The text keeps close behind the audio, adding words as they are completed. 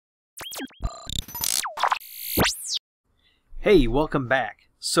Hey, welcome back.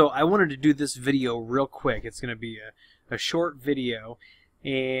 So I wanted to do this video real quick. It's going to be a short video,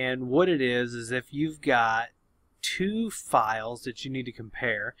 and what it is if you've got two files that you need to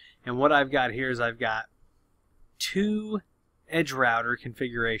compare, and what I've got here is I've got two EdgeRouter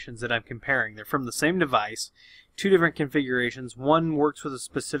configurations that I'm comparing. They're from the same device, two different configurations. One works with a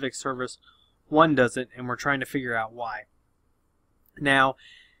specific service, one doesn't, and we're trying to figure out why. Now,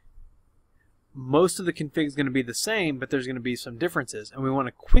 most of the config is going to be the same, but there's going to be some differences, and we want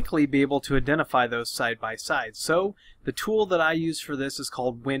to quickly be able to identify those side by side. So the tool that I use for this is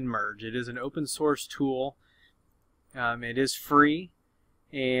called WinMerge. It is an open source tool. It is free,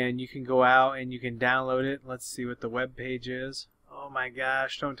 and you can go out and you can download it. Let's see what the web page is. Oh my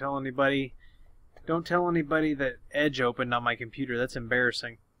gosh, don't tell anybody that Edge opened on my computer. That's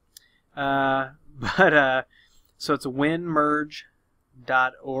embarrassing. So it's winmerge.org.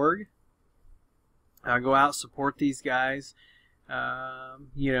 Go out, support these guys.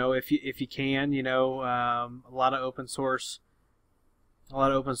 You know, if you can, you know, a lot of open source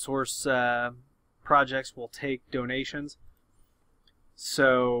projects will take donations.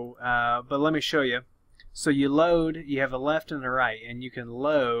 So, but let me show you. So you load. You have a left and a right, and you can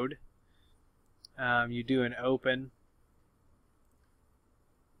load. You do an open.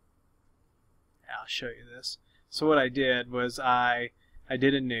 I'll show you this. So what I did was I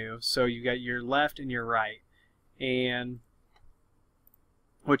did a new, so you got your left and your right, and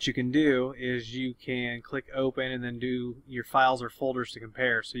what you can do is you can click open and then do your files or folders to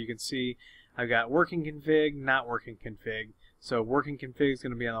compare. So you can see I've got working config, not working config. So working config is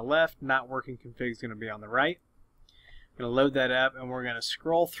going to be on the left, not working config is going to be on the right. I'm going to load that up, and we're going to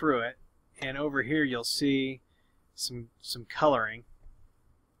scroll through it, and over here you'll see some coloring.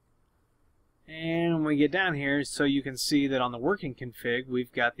 And when we get down here, so you can see that on the working config,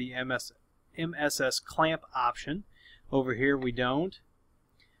 we've got the MSS clamp option. Over here, we don't.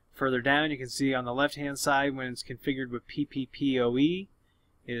 Further down, you can see on the left-hand side, when it's configured with PPPoE,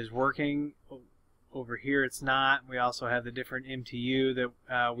 it is working. Over here, it's not. We also have the different MTU that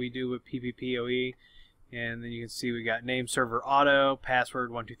we do with PPPoE. And then you can see we got name server auto,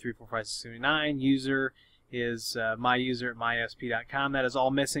 password 1234569, user is my user at mysp.com. That is all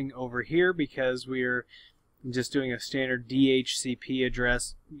missing over here because we're just doing a standard DHCP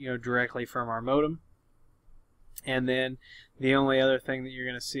address, you know, directly from our modem. And then the only other thing that you're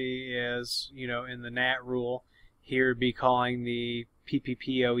going to see is, you know, in the NAT rule, here would be calling the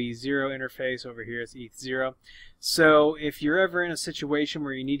PPPoE 0 interface. Over here it's ETH 0. So if you're ever in a situation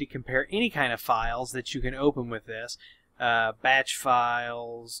where you need to compare any kind of files that you can open with this, batch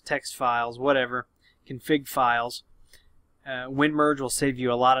files, text files, whatever, config files, WinMerge will save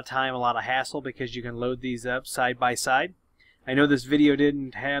you a lot of time, a lot of hassle, because you can load these up side by side. I know this video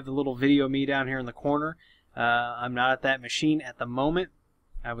didn't have the little video me down here in the corner. I'm not at that machine at the moment.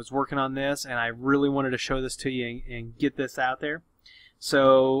 I was working on this, and I really wanted to show this to you and get this out there.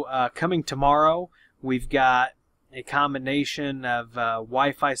 So coming tomorrow, we've got a combination of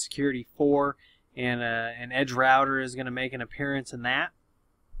Wi-Fi Security 4 and an EdgeRouter is going to make an appearance in that.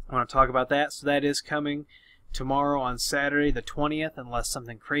 I want to talk about that. So that is coming tomorrow on Saturday the 20th, unless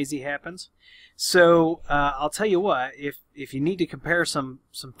something crazy happens. So I'll tell you what, if you need to compare some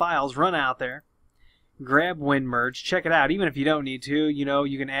files, run out there, grab WinMerge, check it out. Even if you don't need to, you know,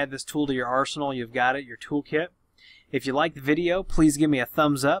 you can add this tool to your arsenal. You've got it, your toolkit. If you like the video, please give me a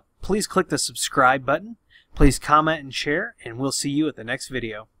thumbs up. Please click the subscribe button. Please comment and share, and we'll see you at the next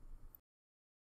video.